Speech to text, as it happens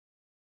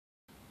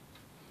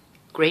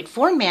Grade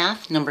 4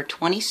 Math, number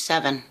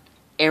 27,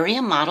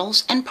 Area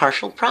Models and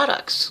Partial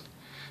Products.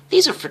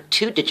 These are for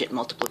two-digit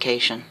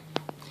multiplication.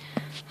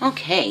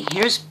 Okay,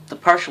 here's the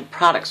partial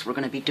products we're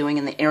going to be doing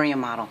in the area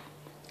model.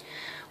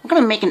 We're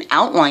going to make an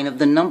outline of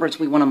the numbers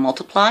we want to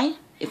multiply.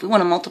 If we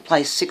want to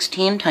multiply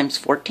 16 times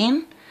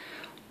 14,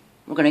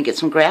 we're going to get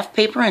some graph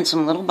paper and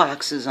some little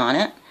boxes on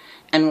it,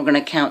 and we're going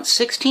to count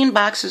 16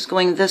 boxes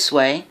going this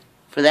way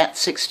for that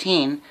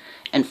 16,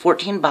 and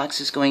 14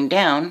 boxes going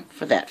down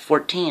for that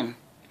 14.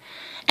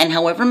 And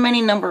however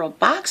many number of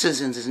boxes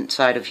is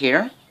inside of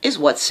here is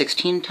what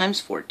 16 times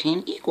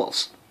 14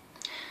 equals.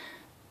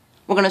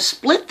 We're going to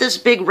split this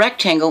big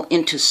rectangle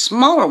into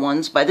smaller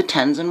ones by the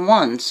tens and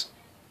ones.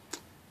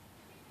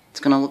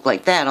 It's going to look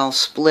like that, all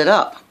split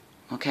up,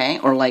 okay?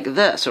 Or like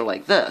this, or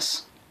like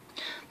this.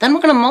 Then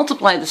we're going to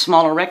multiply the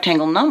smaller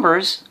rectangle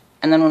numbers,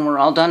 and then when we're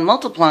all done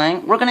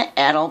multiplying, we're going to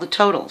add all the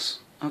totals,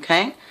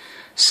 okay?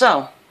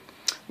 So,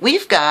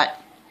 we've got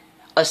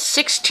a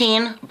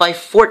 16 by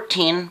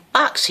 14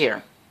 box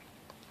here.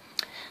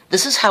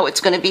 This is how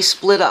it's going to be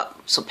split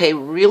up, so pay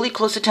really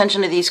close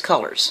attention to these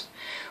colors.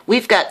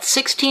 We've got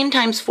 16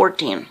 times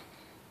 14.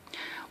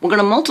 We're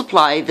going to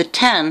multiply the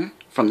 10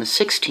 from the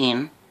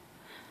 16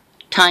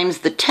 times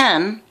the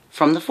 10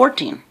 from the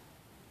 14.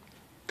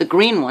 The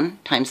green one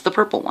times the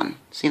purple one.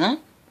 See that?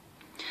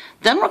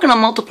 Then we're going to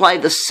multiply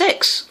the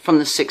 6 from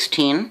the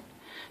 16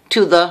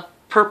 to the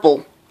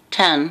purple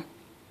 10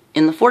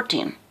 in the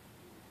 14.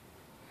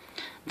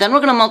 Then we're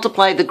going to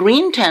multiply the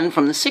green 10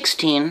 from the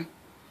 16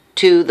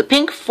 to the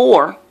pink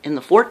 4 in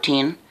the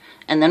 14,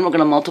 and then we're going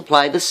to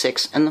multiply the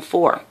 6 and the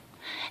 4.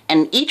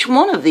 And each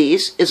one of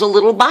these is a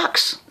little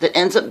box that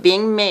ends up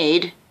being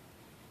made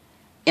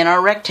in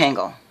our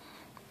rectangle.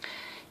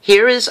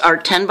 Here is our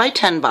 10 by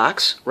 10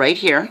 box right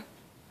here,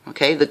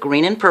 okay, the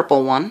green and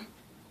purple one.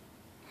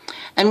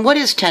 And what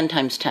is 10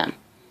 times 10?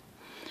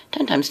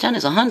 10 times 10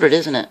 is 100,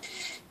 isn't it?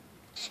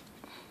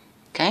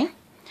 Okay.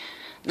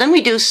 Then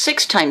we do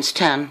 6 times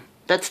 10.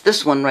 That's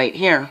this one right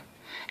here.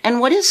 And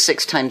what is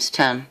 6 times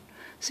 10?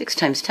 6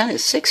 times 10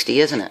 is 60,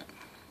 isn't it?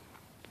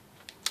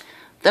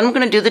 Then we're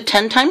going to do the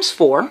 10 times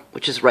 4,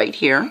 which is right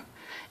here.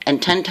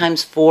 And 10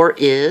 times 4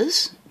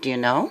 is, do you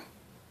know?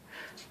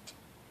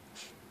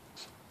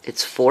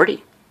 It's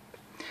 40.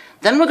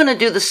 Then we're going to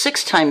do the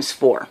 6 times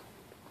 4.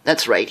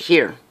 That's right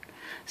here.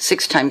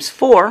 6 times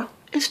 4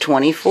 is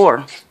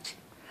 24.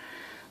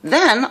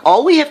 Then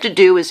all we have to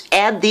do is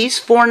add these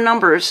four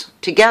numbers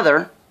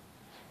together,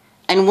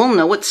 and we'll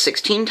know what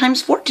 16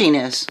 times 14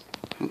 is.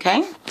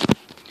 Okay?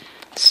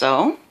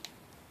 So,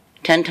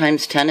 10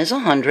 times 10 is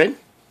 100.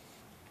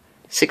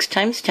 6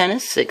 times 10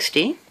 is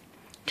 60.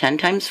 10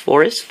 times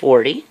 4 is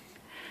 40.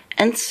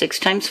 And 6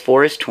 times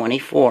 4 is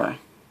 24.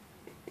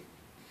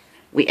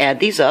 We add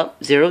these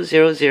up. 0,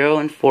 0, 0,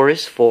 and 4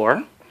 is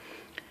 4.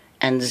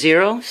 And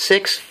 0,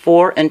 6,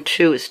 4, and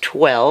 2 is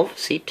 12.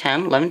 See,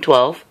 10, 11,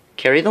 12.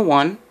 Carry the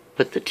 1.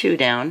 Put the 2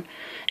 down.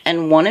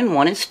 And 1 and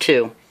 1 is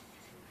 2.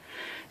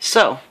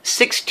 So,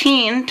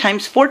 16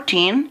 times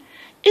 14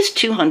 is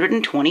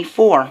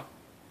 224.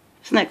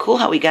 Isn't that cool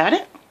how we got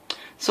it?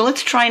 So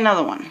let's try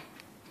another one.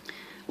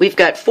 We've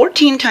got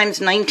 14 times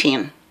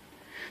 19.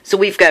 So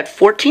we've got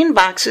 14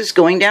 boxes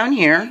going down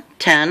here,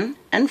 10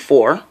 and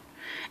 4.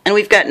 And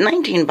we've got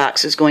 19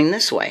 boxes going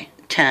this way,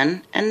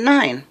 10 and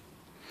 9.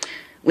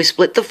 We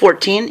split the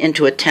 14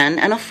 into a 10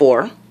 and a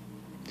 4.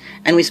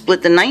 And we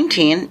split the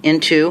 19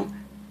 into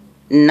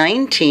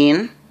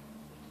 19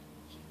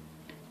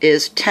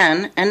 is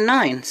 10 and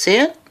 9. See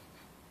it?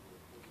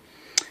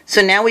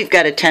 So now we've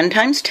got a 10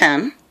 times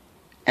 10,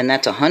 and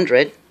that's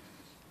 100.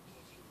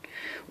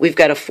 We've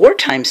got a 4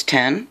 times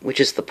 10, which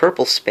is the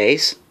purple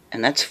space,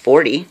 and that's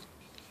 40.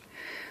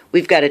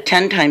 We've got a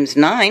 10 times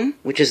 9,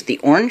 which is the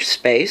orange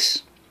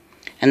space,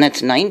 and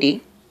that's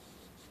 90.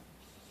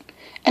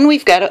 And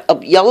we've got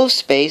a yellow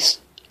space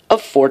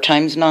of 4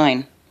 times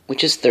 9,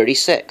 which is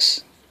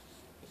 36.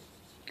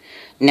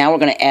 Now we're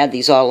going to add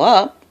these all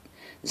up.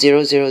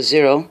 0, 0,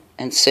 0,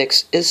 and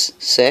 6 is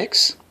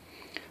 6.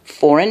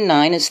 4 and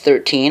 9 is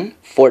 13.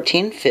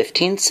 14,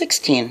 15,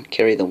 16.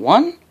 Carry the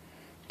 1,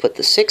 put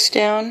the 6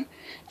 down,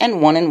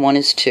 and 1 and 1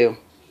 is 2.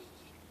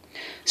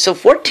 So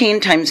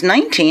 14 times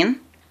 19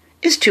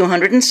 is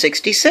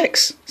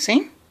 266.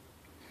 See?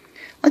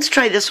 Let's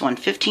try this one.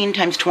 15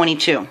 times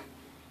 22.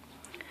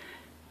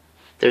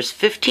 There's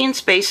 15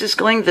 spaces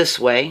going this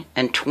way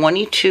and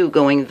 22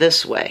 going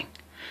this way.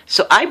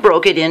 So I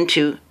broke it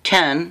into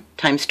 10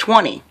 times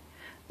 20.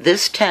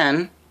 This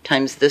 10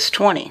 times this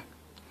 20.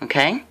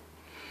 Okay?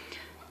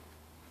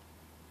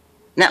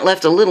 That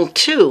left a little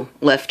 2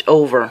 left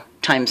over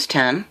times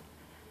 10.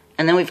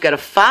 And then we've got a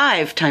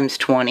 5 times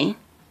 20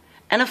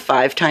 and a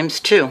 5 times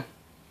 2.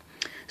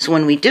 So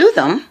when we do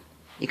them,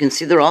 you can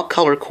see they're all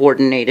color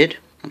coordinated.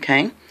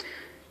 Okay?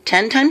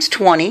 10 times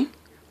 20,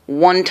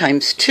 1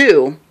 times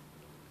 2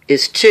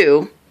 is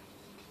 2.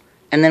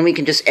 And then we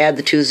can just add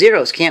the 2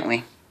 zeros, can't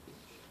we?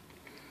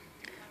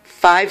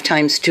 5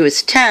 times 2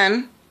 is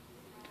 10.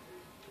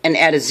 And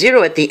add a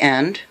 0 at the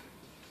end.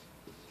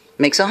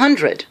 Makes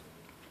 100.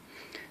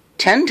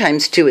 10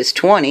 times 2 is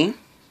 20.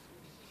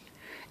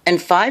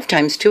 And 5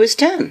 times 2 is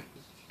 10.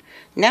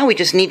 Now we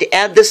just need to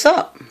add this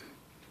up.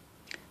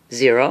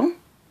 0,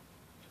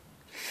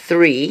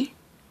 3,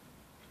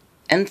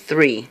 and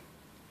 3.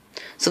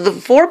 So the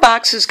 4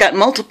 boxes got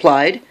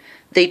multiplied.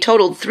 They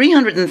totaled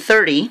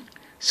 330.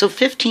 So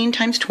 15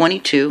 times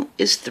 22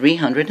 is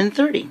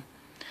 330.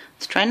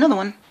 Let's try another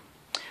one.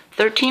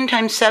 13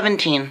 times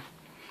 17.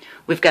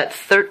 We've got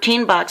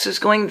 13 boxes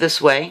going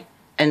this way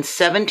and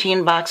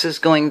 17 boxes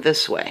going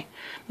this way.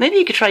 Maybe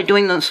you could try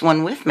doing this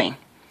one with me.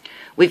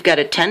 We've got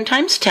a 10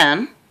 times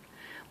 10.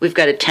 We've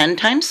got a 10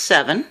 times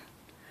 7.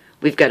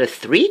 We've got a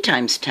 3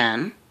 times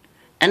 10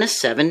 and a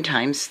 7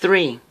 times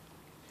 3.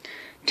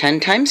 10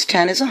 times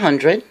 10 is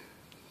 100.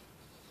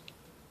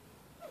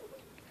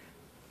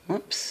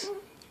 Whoops.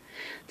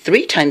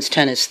 3 times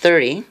 10 is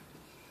 30.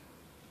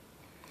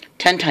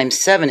 10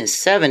 times 7 is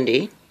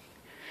 70.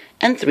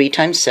 And 3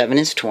 times 7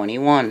 is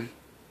 21.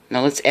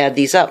 Now let's add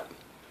these up.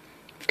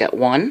 We've got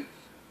 1.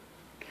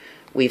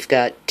 We've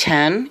got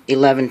 10,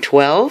 11,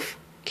 12.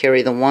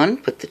 Carry the 1,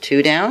 put the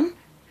 2 down.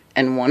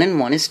 And 1 and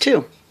 1 is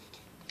 2.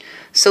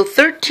 So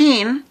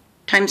 13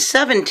 times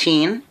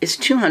 17 is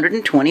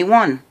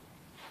 221.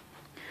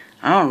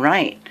 All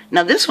right.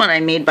 Now this one I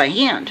made by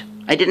hand.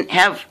 I didn't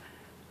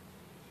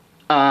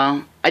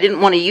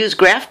want to use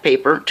graph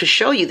paper to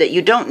show you that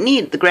you don't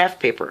need the graph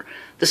paper.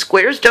 The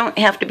squares don't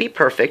have to be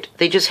perfect.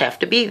 They just have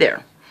to be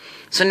there.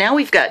 So now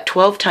we've got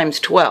 12 times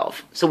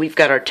 12. So we've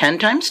got our 10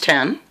 times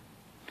 10.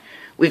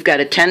 We've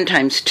got a 10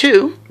 times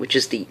 2, which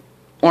is the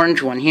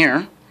orange one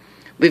here.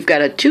 We've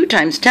got a 2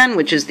 times 10,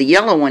 which is the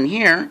yellow one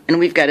here. And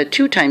we've got a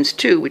 2 times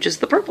 2, which is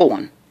the purple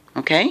one.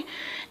 Okay?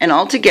 And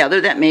all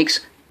together that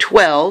makes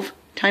 12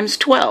 times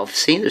 12.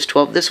 See, there's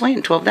 12 this way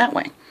and 12 that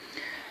way.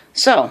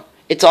 So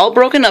it's all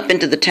broken up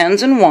into the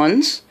 10s and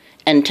 1s.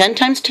 And 10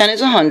 times 10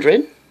 is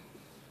 100.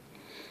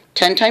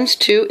 10 times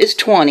 2 is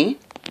 20.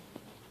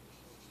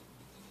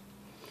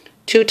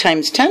 2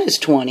 times 10 is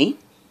 20.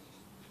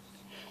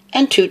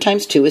 And 2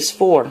 times 2 is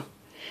 4.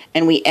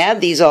 And we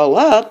add these all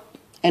up,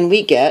 and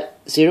we get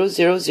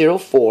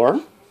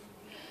 0004.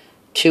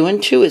 2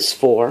 and 2 is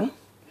 4.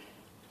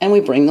 And we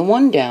bring the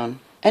 1 down.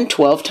 And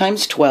 12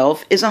 times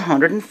 12 is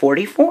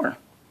 144.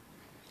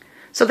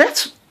 So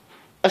that's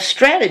a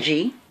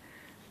strategy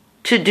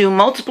to do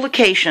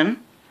multiplication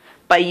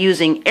by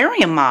using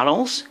area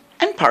models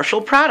and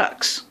partial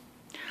products.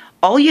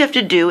 All you have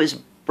to do is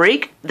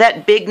break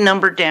that big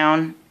number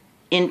down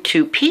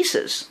into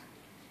pieces,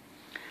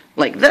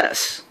 like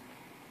this,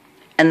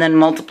 and then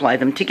multiply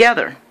them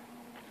together.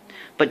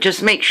 But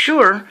just make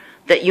sure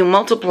that you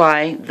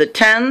multiply the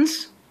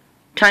 10s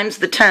times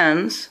the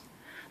 10s,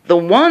 the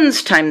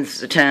 1s times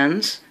the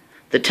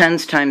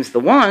 10s times the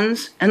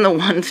 1s, and the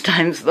 1s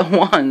times the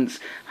 1s.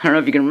 I don't know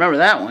if you can remember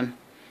that one.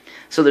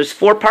 So there's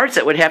 4 parts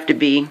that would have to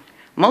be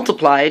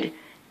multiplied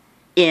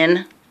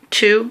in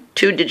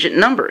two-digit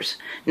numbers.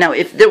 Now,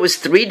 if there was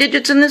 3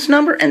 digits in this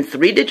number and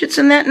 3 digits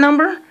in that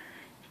number,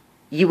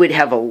 you would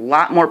have a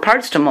lot more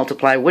parts to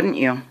multiply, wouldn't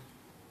you?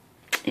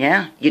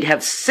 Yeah, you'd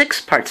have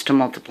 6 parts to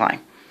multiply.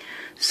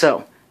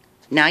 So,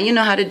 now you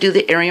know how to do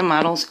the area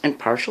models and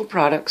partial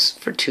products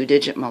for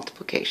 2-digit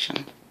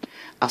multiplication.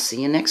 I'll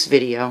see you next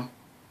video.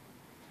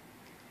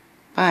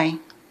 Bye.